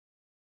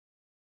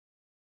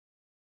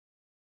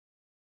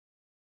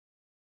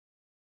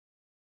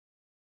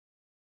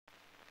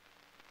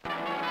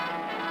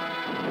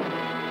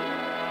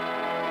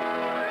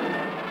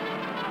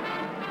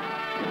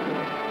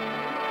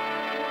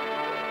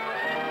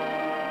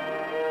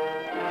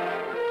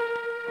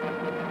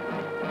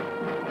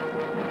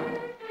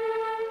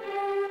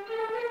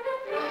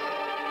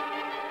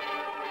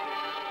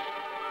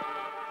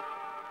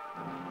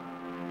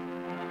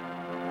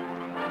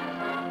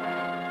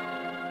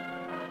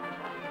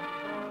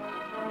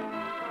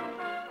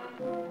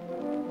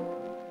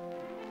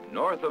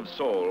North of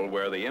Seoul,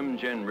 where the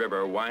Imjin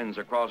River winds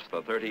across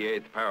the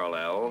 38th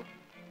parallel,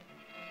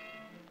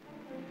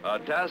 a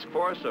task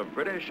force of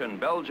British and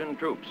Belgian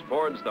troops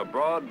fords the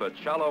broad but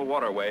shallow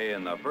waterway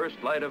in the first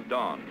light of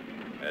dawn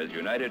as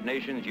United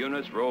Nations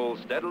units roll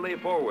steadily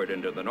forward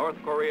into the North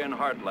Korean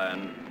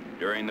heartland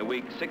during the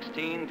week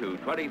 16 to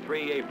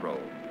 23 April.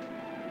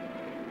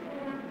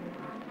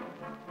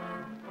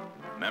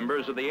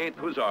 Members of the 8th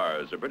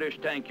Hussars, a British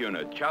tank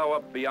unit, chow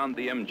up beyond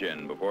the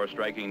Imjin before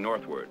striking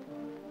northward.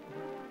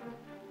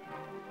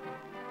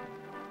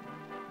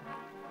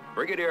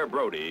 Brigadier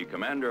Brodie,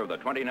 commander of the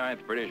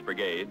 29th British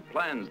Brigade,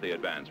 plans the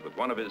advance with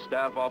one of his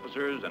staff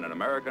officers and an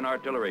American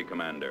artillery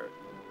commander.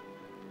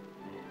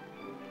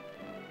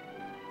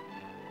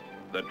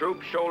 The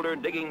troops shoulder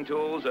digging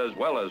tools as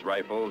well as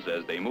rifles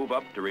as they move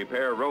up to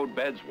repair road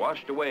beds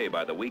washed away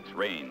by the week's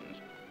rains.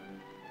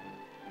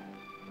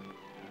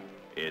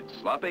 It's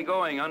sloppy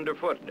going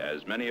underfoot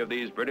as many of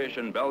these British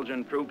and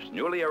Belgian troops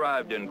newly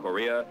arrived in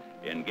Korea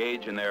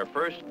engage in their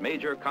first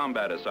major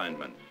combat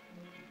assignment.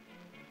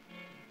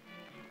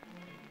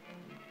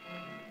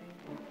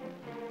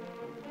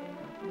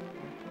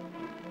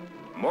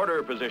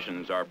 Mortar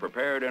positions are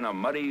prepared in a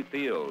muddy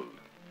field.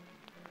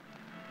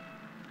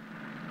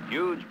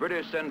 Huge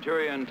British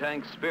Centurion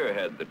tanks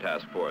spearhead the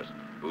task force,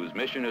 whose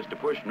mission is to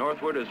push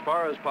northward as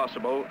far as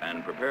possible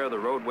and prepare the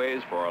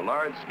roadways for a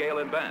large-scale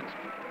advance,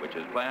 which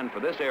is planned for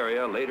this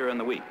area later in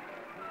the week.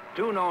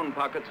 2 known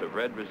pockets of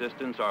Red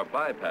resistance are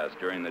bypassed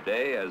during the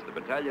day as the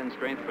Battalion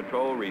Strength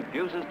Patrol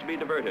refuses to be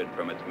diverted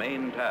from its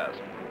main task.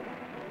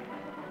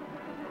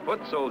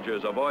 Foot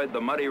soldiers avoid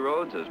the muddy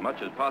roads as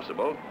much as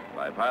possible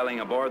by piling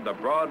aboard the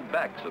broad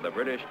backs of the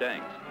British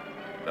tanks.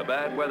 The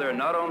bad weather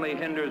not only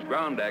hinders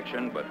ground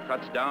action, but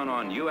cuts down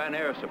on UN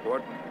air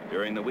support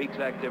during the week's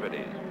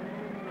activities.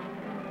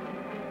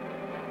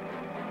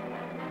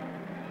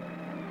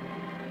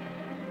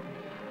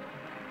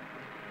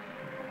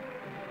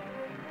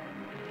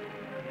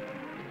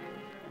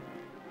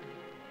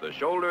 The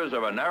shoulders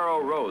of a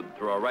narrow road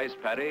through a rice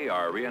paddy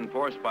are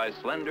reinforced by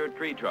slender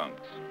tree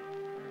trunks.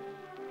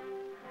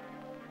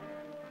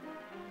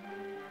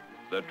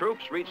 The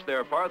troops reach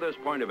their farthest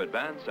point of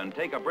advance and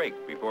take a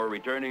break before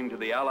returning to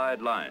the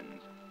Allied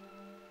lines.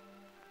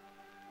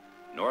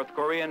 North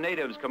Korean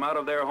natives come out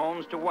of their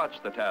homes to watch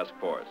the task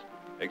force.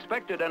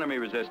 Expected enemy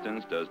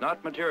resistance does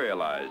not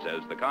materialize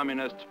as the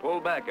communists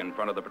pull back in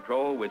front of the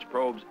patrol, which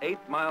probes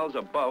 8 miles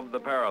above the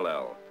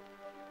parallel.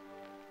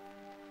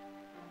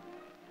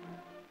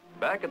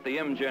 Back at the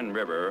Imjin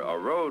River, a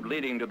road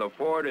leading to the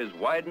ford is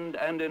widened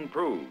and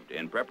improved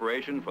in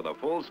preparation for the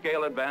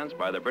full-scale advance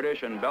by the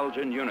British and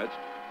Belgian units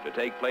to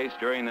take place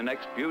during the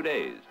next few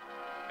days.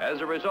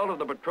 As a result of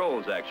the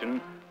patrol's action,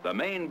 the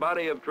main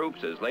body of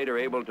troops is later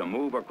able to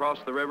move across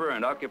the river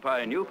and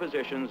occupy new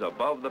positions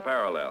above the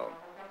parallel.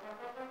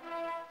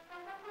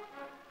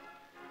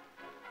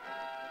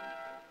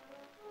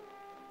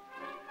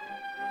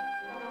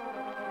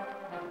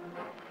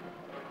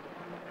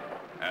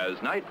 As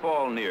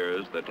nightfall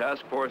nears, the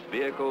task force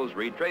vehicles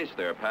retrace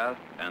their path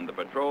and the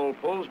patrol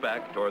pulls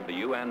back toward the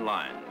UN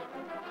lines.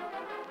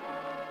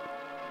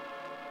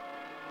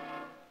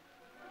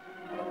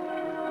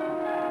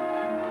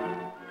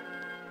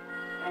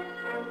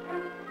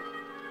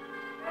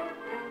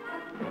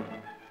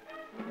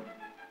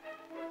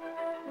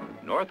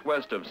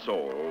 Northwest of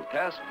Seoul,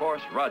 Task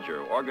Force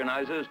Roger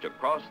organizes to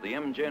cross the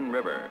Imjin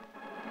River.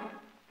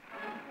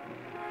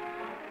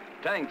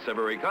 Tanks of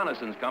a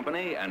reconnaissance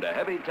company and a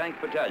heavy tank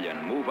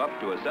battalion move up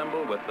to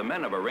assemble with the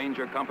men of a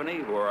ranger company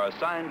who are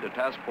assigned to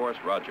Task Force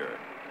Roger.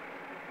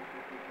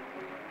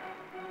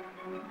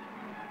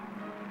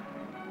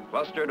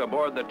 Clustered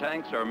aboard the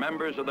tanks are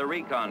members of the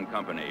Recon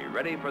company,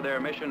 ready for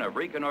their mission of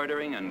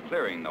reconnoitering and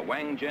clearing the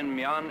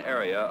Wangjin-myeon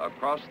area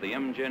across the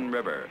Imjin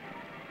River.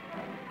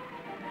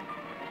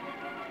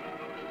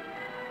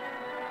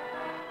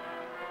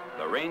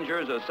 The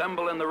Rangers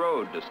assemble in the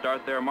road to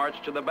start their march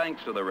to the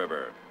banks of the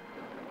river.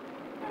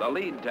 The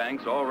lead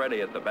tanks,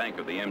 already at the bank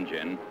of the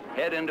Imjin,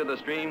 head into the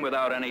stream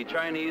without any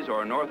Chinese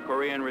or North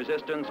Korean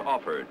resistance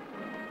offered.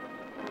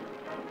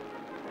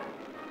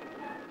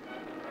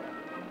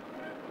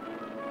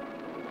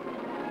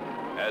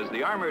 As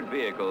the armored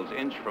vehicles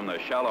inch from the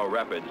shallow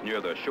rapids near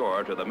the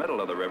shore to the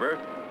middle of the river,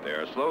 they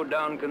are slowed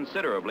down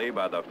considerably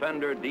by the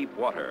fender deep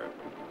water.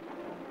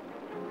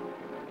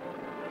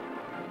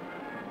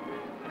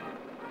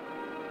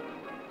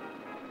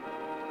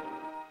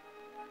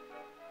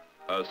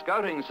 A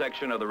scouting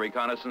section of the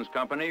reconnaissance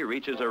company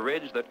reaches a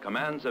ridge that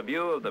commands a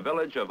view of the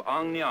village of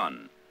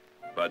Ongnyeon,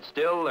 but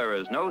still there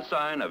is no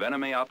sign of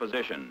enemy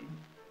opposition.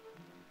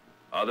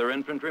 Other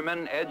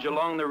infantrymen edge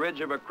along the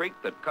ridge of a creek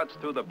that cuts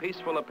through the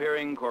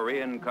peaceful-appearing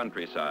Korean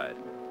countryside.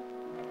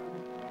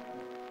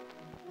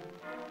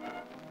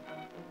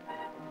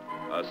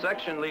 A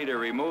section leader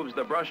removes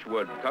the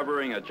brushwood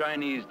covering a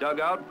Chinese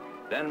dugout,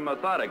 then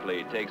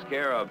methodically takes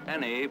care of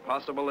any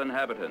possible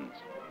inhabitants.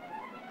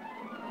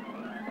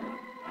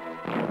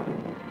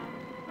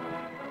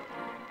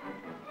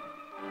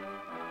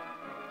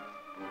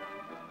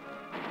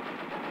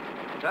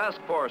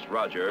 Task Force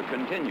Roger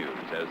continues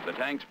as the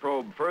tanks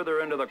probe further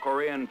into the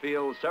Korean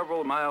field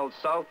several miles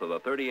south of the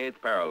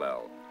 38th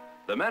parallel.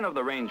 The men of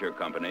the Ranger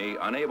Company,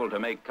 unable to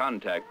make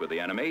contact with the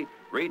enemy,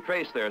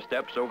 retrace their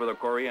steps over the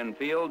Korean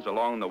fields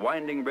along the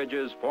winding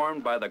ridges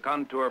formed by the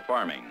contour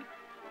farming.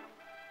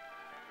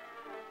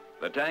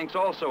 The tanks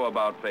also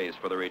about face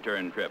for the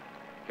return trip,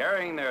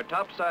 carrying their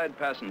topside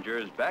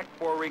passengers back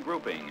for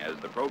regrouping as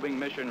the probing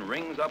mission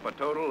rings up a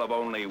total of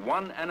only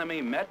one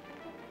enemy met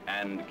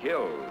and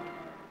killed.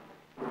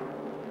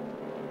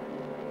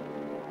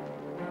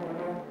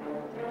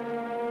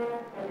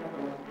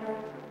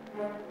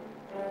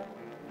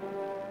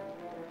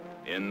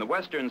 In the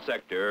western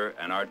sector,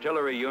 an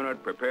artillery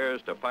unit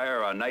prepares to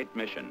fire a night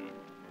mission.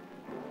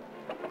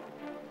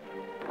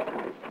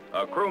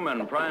 A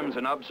crewman primes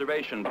an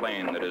observation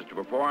plane that is to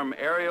perform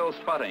aerial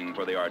spotting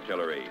for the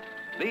artillery.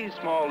 These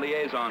small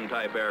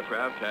liaison-type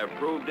aircraft have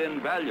proved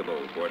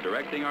invaluable for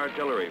directing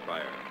artillery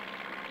fire.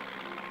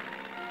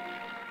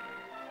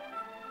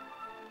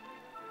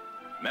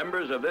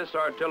 Members of this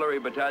artillery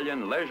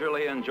battalion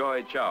leisurely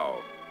enjoy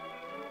chow.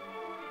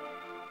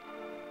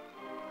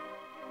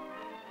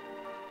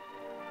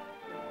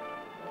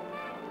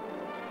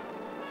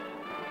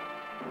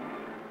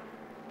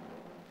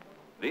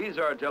 These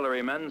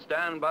artillerymen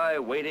stand by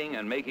waiting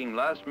and making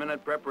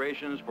last-minute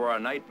preparations for a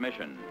night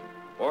mission.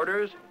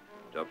 Orders?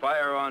 To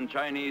fire on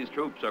Chinese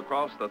troops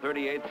across the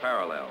 38th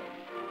parallel.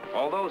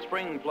 Although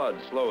spring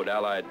floods slowed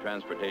Allied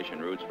transportation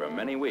routes for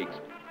many weeks,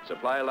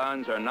 supply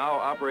lines are now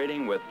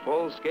operating with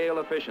full-scale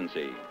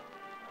efficiency.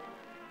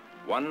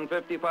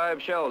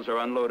 155 shells are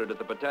unloaded at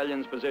the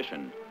battalion's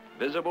position,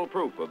 visible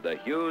proof of the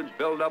huge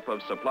buildup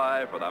of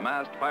supply for the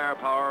massed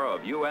firepower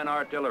of UN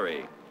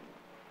artillery.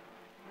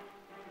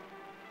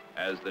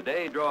 As the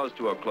day draws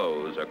to a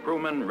close, a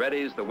crewman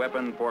readies the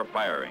weapon for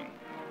firing.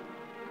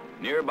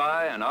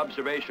 Nearby, an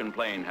observation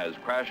plane has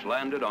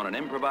crash-landed on an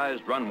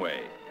improvised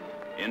runway.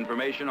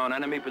 Information on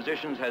enemy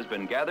positions has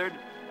been gathered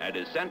and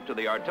is sent to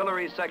the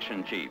artillery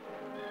section chief.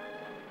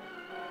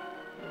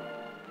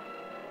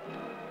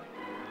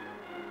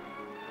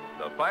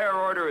 The fire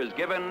order is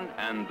given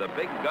and the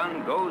big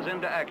gun goes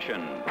into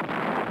action.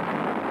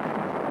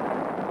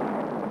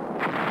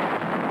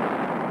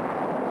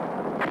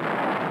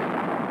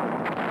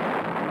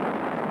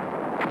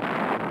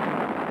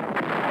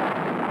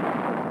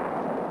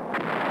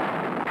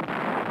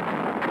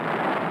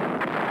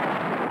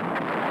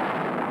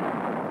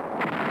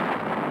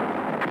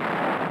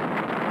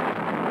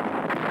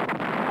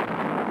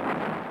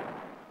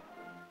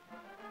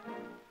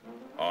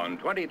 On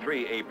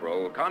 23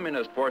 April,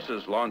 Communist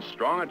forces launched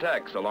strong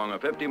attacks along a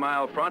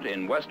 50-mile front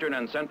in western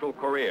and central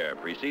Korea,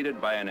 preceded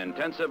by an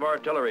intensive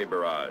artillery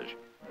barrage.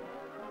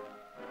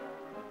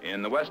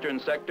 In the western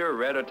sector,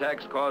 Red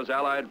attacks caused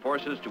Allied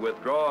forces to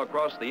withdraw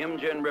across the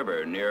Imjin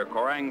River near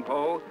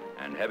Korangpo,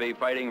 and heavy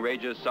fighting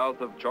rages south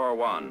of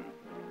Chorwan.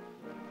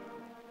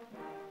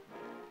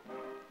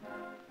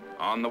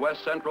 On the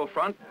west central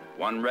front,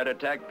 one Red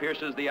attack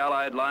pierces the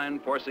Allied line,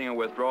 forcing a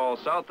withdrawal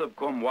south of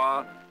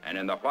Kumwa and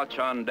in the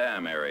Hwachan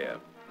Dam area.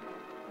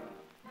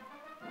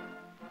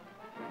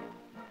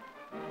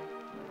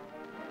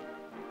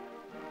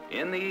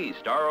 In the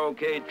east,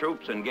 ROK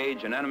troops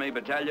engage an enemy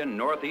battalion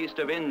northeast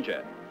of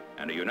Inje,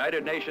 and a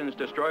United Nations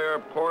destroyer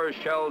pours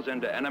shells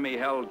into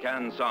enemy-held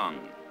Kansang.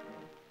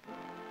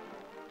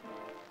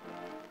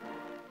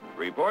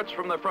 Reports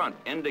from the front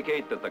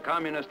indicate that the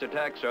communist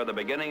attacks are the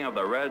beginning of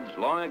the Reds'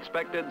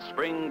 long-expected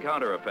spring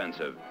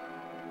counteroffensive.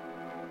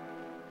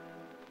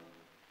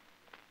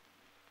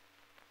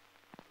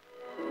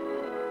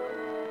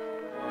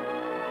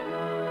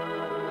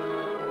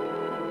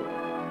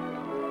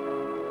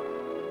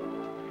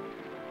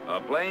 A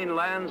plane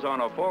lands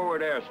on a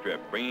forward airstrip,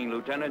 bringing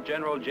Lieutenant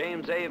General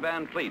James A.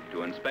 Van Fleet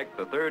to inspect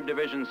the 3rd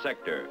Division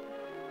sector.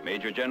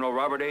 Major General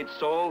Robert H.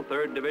 Seoul,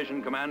 3rd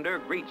Division Commander,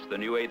 greets the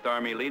new 8th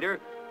Army leader,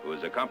 who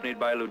is accompanied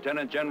by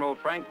Lieutenant General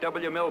Frank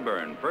W.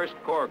 Milburn, 1st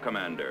Corps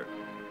Commander.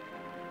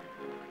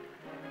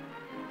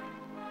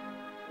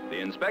 The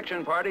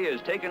inspection party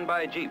is taken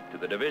by jeep to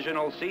the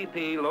divisional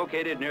CP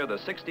located near the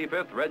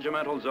 65th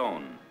Regimental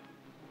Zone.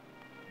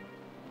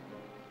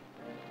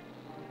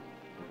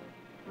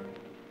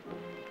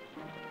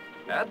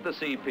 At the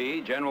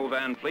CP, General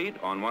Van Fleet,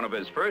 on one of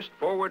his first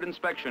forward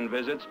inspection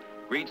visits,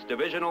 greets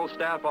divisional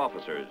staff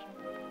officers.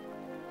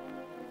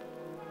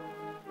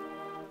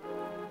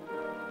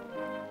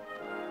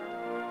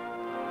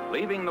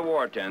 Leaving the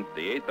war tent,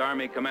 the 8th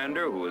Army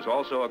commander, who is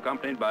also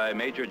accompanied by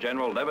Major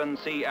General Levin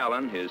C.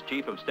 Allen, his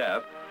chief of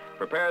staff,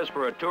 prepares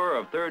for a tour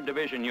of 3rd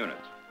Division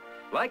units.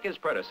 Like his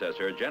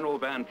predecessor, General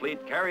Van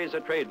Fleet carries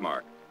a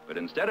trademark, but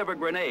instead of a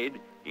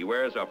grenade, he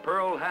wears a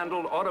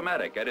pearl-handled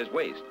automatic at his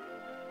waist.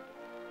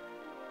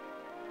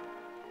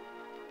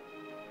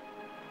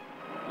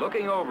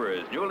 Looking over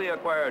his newly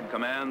acquired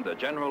command, the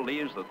general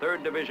leaves the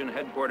 3rd Division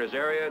headquarters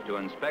area to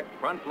inspect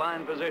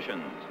frontline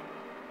positions.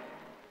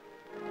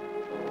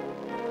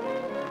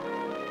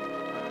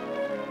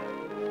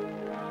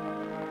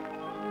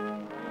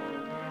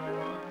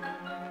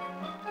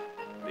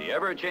 The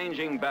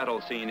ever-changing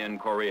battle scene in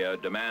Korea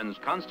demands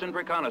constant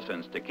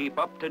reconnaissance to keep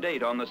up to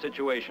date on the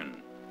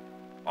situation.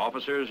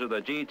 Officers of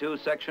the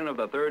G2 section of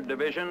the 3rd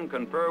Division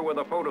confer with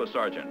a photo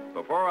sergeant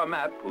before a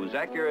map whose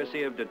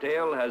accuracy of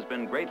detail has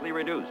been greatly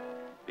reduced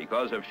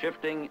because of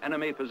shifting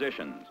enemy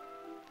positions.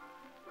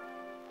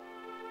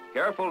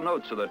 Careful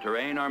notes of the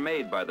terrain are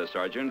made by the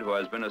sergeant who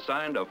has been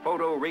assigned a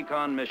photo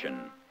recon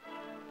mission.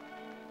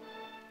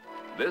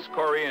 This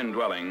Korean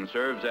dwelling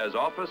serves as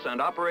office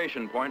and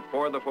operation point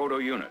for the photo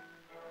unit.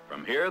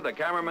 From here, the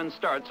cameraman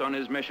starts on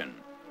his mission.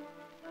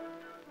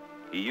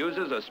 He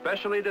uses a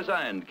specially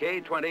designed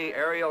K-20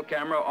 aerial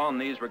camera on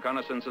these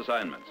reconnaissance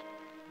assignments.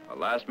 A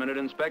last-minute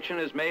inspection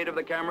is made of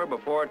the camera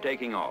before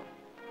taking off.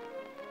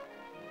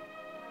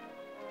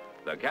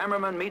 The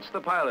cameraman meets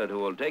the pilot who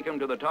will take him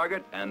to the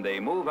target, and they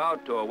move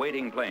out to a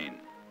waiting plane.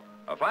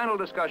 A final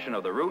discussion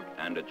of the route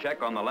and a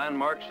check on the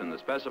landmarks in the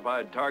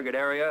specified target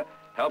area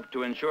help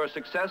to ensure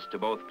success to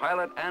both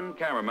pilot and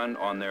cameraman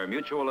on their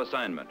mutual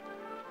assignment.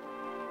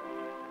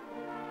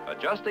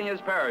 Adjusting his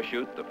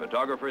parachute, the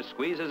photographer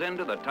squeezes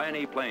into the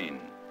tiny plane.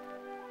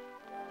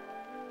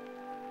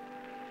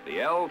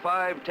 The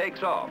L-5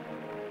 takes off.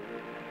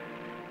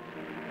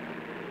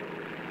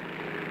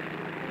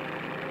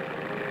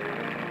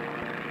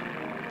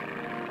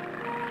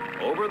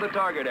 Over the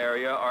target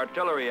area,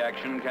 artillery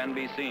action can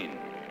be seen.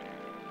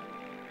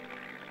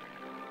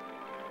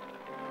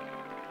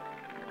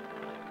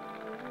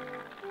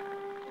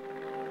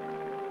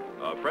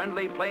 A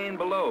friendly plane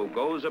below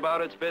goes about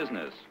its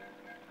business.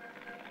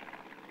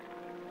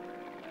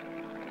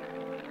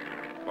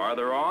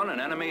 Farther on,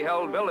 an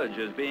enemy-held village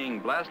is being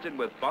blasted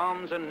with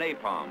bombs and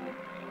napalm.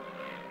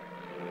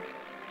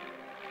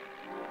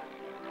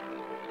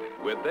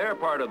 With their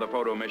part of the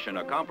photo mission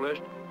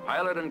accomplished,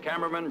 pilot and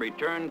cameraman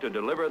return to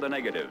deliver the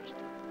negatives.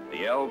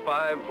 The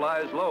L-5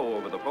 flies low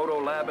over the photo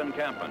lab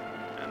encampment,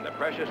 and the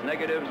precious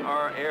negatives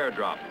are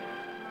airdropped.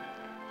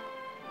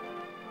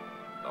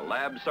 The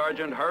lab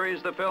sergeant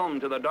hurries the film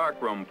to the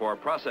darkroom for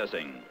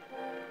processing.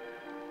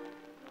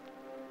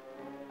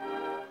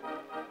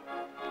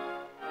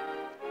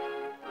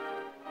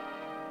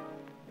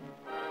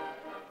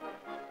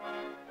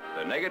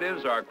 The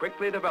negatives are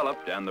quickly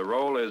developed and the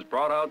roll is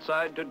brought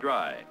outside to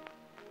dry.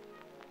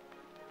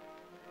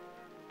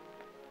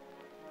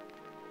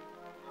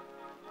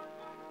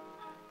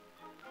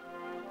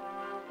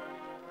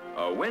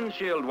 A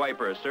windshield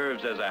wiper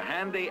serves as a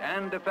handy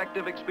and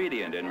effective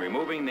expedient in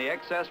removing the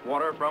excess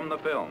water from the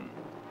film.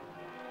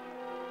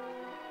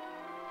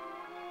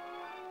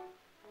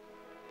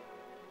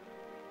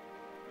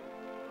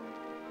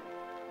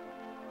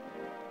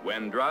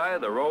 When dry,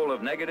 the roll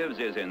of negatives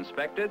is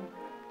inspected,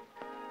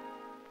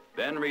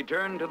 then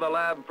returned to the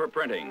lab for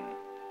printing.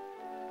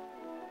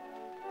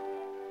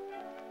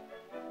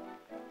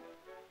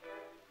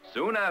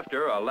 Soon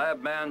after, a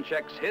lab man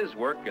checks his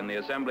work in the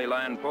assembly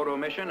line photo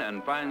mission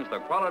and finds the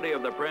quality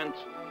of the prints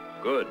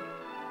good.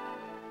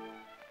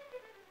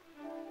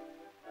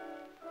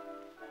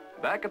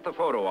 Back at the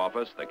photo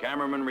office, the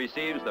cameraman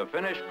receives the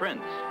finished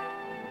prints.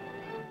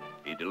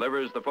 He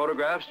delivers the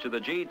photographs to the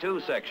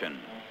G2 section.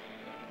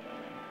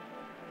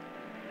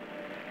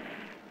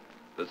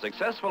 The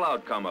successful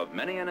outcome of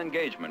many an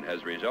engagement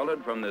has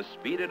resulted from this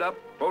speeded-up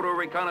photo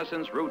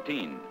reconnaissance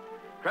routine.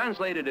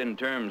 Translated in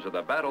terms of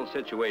the battle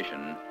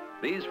situation,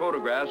 these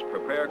photographs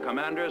prepare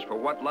commanders for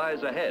what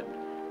lies ahead,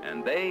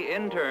 and they,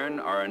 in turn,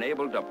 are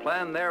enabled to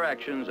plan their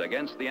actions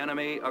against the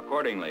enemy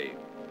accordingly.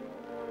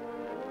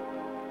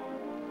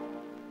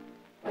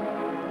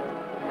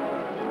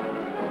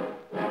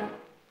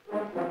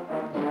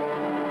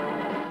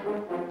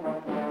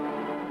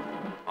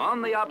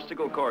 On the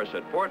obstacle course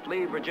at Fort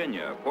Lee,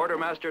 Virginia,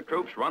 quartermaster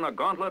troops run a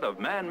gauntlet of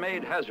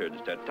man-made hazards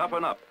to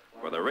toughen up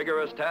for the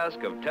rigorous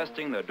task of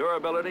testing the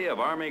durability of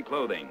Army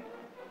clothing.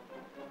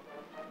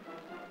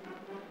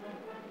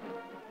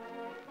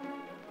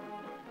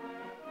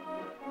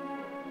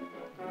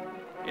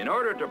 In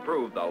order to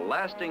prove the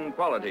lasting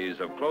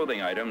qualities of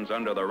clothing items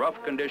under the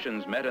rough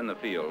conditions met in the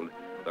field,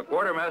 the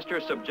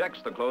quartermaster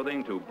subjects the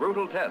clothing to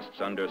brutal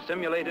tests under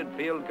simulated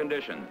field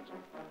conditions.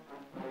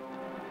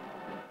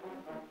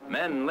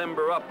 Men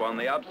limber up on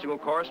the obstacle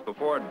course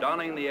before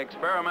donning the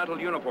experimental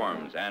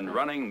uniforms and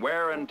running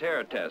wear and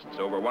tear tests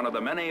over one of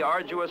the many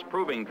arduous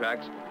proving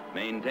tracks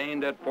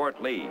maintained at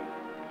Fort Lee.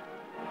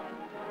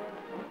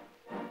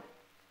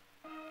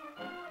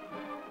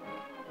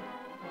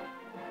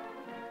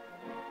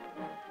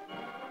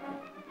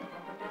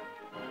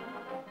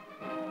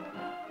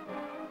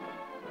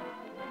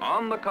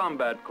 On the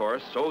combat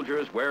course,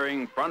 soldiers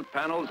wearing front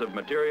panels of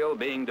material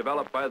being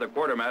developed by the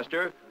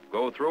quartermaster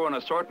go through an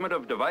assortment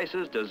of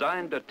devices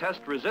designed to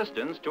test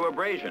resistance to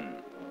abrasion.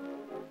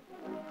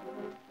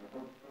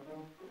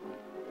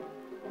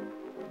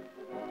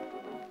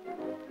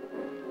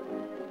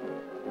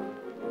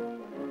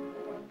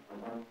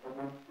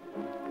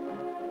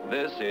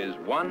 This is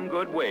one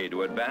good way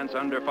to advance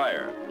under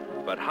fire,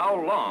 but how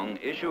long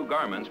issue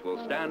garments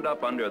will stand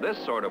up under this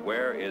sort of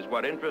wear is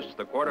what interests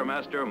the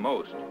quartermaster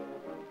most.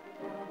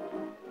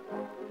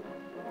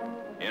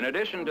 In In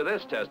addition to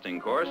this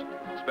testing course,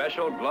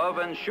 special glove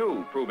and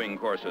shoe proving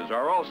courses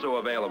are also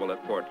available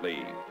at Fort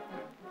Lee.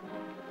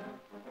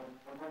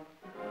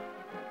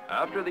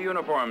 After the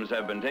uniforms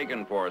have been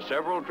taken for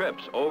several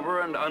trips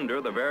over and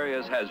under the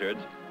various hazards,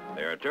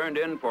 they are turned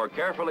in for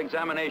careful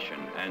examination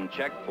and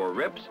checked for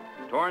rips,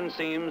 torn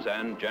seams,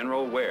 and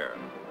general wear.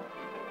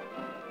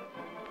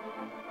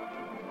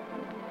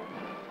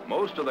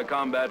 Most of the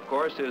combat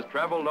course is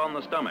traveled on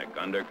the stomach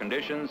under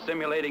conditions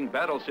simulating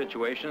battle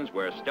situations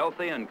where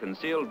stealthy and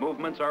concealed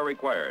movements are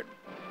required.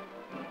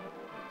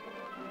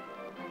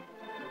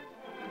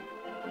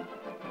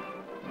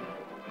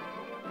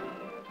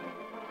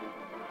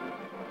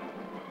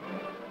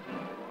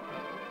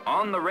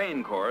 On the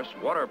rain course,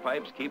 water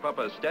pipes keep up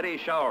a steady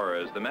shower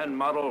as the men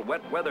model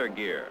wet weather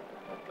gear.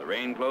 The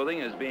rain clothing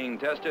is being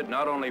tested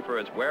not only for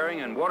its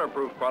wearing and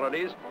waterproof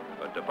qualities,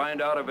 but to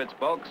find out if its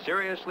bulk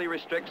seriously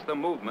restricts the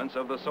movements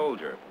of the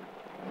soldier.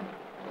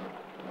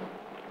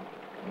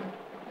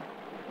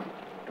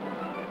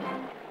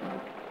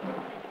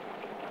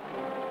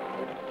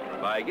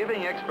 By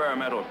giving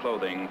experimental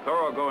clothing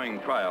thoroughgoing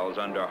trials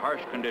under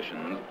harsh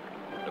conditions,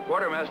 the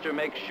quartermaster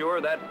makes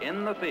sure that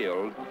in the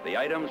field, the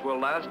items will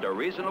last a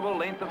reasonable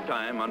length of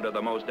time under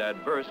the most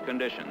adverse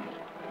conditions.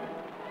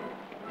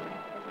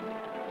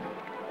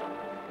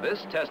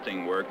 This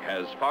testing work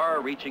has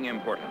far-reaching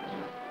importance.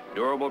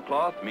 Durable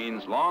cloth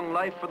means long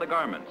life for the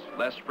garments,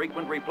 less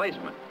frequent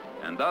replacement,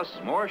 and thus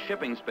more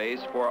shipping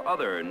space for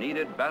other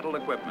needed battle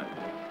equipment.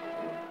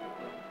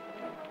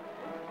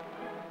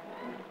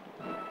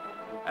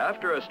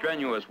 After a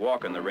strenuous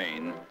walk in the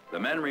rain, the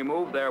men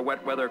remove their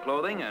wet weather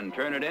clothing and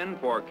turn it in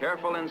for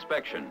careful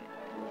inspection.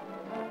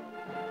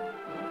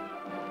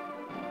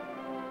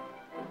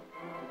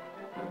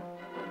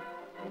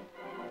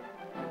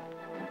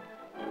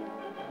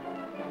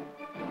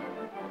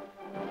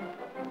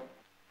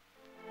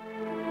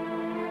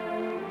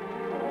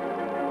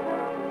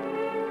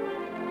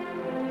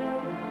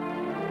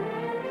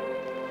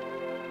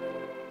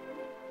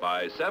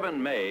 By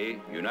 7 May,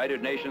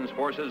 United Nations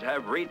forces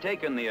have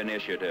retaken the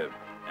initiative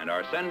and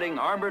are sending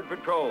armored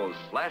patrols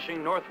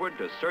slashing northward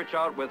to search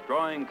out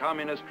withdrawing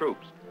communist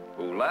troops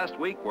who last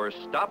week were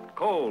stopped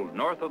cold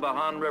north of the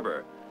Han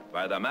River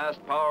by the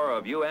massed power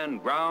of UN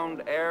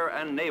ground, air,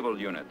 and naval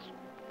units.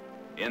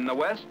 In the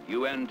west,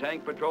 UN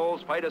tank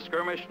patrols fight a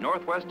skirmish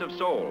northwest of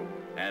Seoul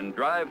and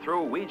drive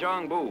through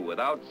Uijeongbu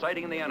without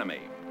sighting the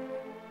enemy.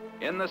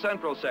 In the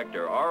central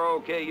sector,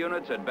 ROK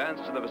units advance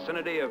to the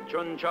vicinity of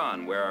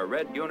Chuncheon, where a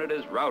red unit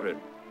is routed.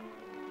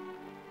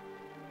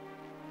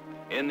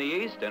 In the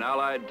east, an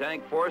Allied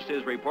tank force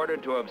is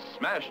reported to have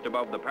smashed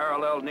above the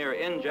parallel near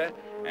Inje,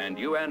 and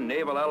UN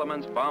naval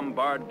elements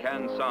bombard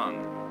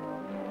Kansang.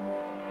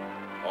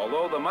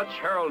 Although the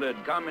much-heralded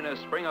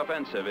communist spring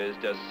offensive is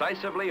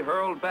decisively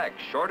hurled back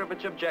short of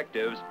its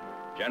objectives,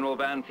 General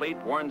Van Fleet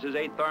warns his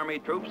 8th Army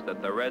troops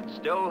that the Reds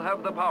still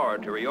have the power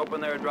to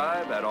reopen their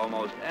drive at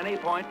almost any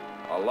point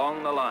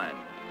along the line.